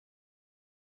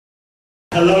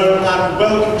Hello and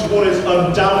welcome to what is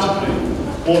undoubtedly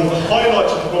one of the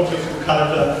highlights of the Bromsgrove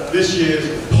calendar, this year's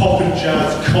Pop and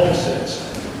Jazz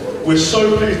concert. We're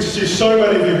so pleased to see so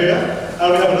many of you here,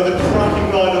 and we have another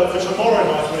cracking lineup for tomorrow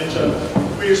night when it's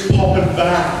Queer's Pop and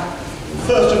Bang.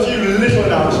 First, a few little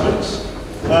announcements.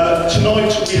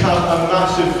 Tonight we have a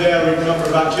massive varied number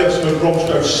of acts. We have some of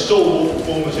Bromsgrove stalwart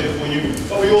performers here for you,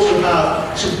 but we also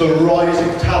have some of the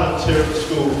rising talents here at the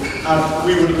school, and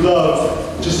we would love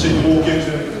to see you all give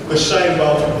them the same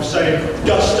welcome, the same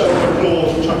gusto of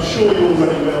applause, which I'm sure you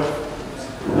already will.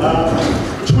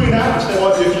 Between acts, there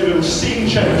might be a few little scene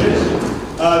changes,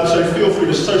 so feel free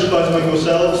to socialise among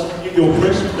yourselves, eat your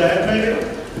crisps there, maybe.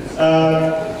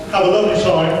 Have a lovely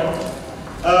time.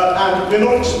 And we're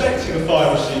not expecting a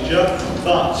fire procedure,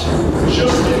 but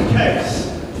just in case,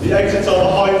 the exits are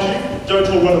behind you, don't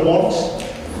all run at once.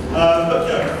 But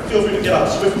yeah, feel free to get out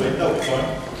swiftly, that'll be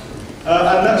fine.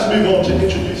 And let's move on to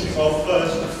introducing our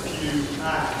first few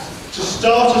acts. To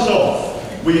start us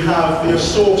off, we have the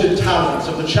assorted talents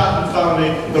of the Chapman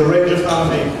family, the Ranger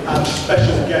family, and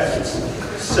special guests.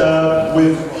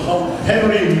 With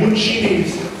Henry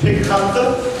Muncini's Pink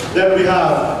Panther. Then we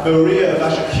have Maria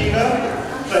Vashikina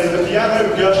playing the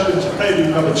piano, Gershwin's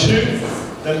Prelude No. 2.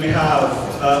 Then we have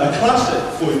a classic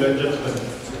for you, ladies and gentlemen.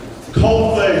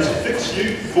 Coldplay's Fix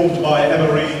You, performed by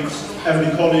Emma Reeves,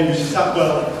 Emily Colley, Lucy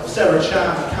Sapwell, Sarah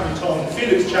Chan, Cammy Tom,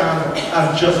 Felix Chan,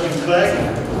 and Justin Clegg,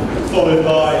 followed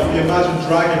by the Imagine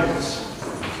Dragons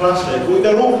classic. Well,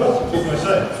 they're all classics, what can I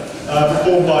say?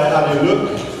 Performed by Ali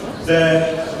Look.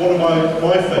 Then one of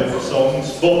my favourite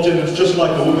songs, Bob Dylan's Just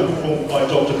Like a Woman, performed by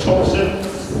Dr. Thompson.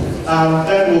 And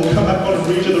then we'll come back on and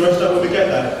read you the rest of it when we get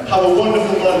there. Have a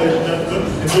wonderful night, ladies and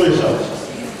gentlemen. Enjoy yourselves.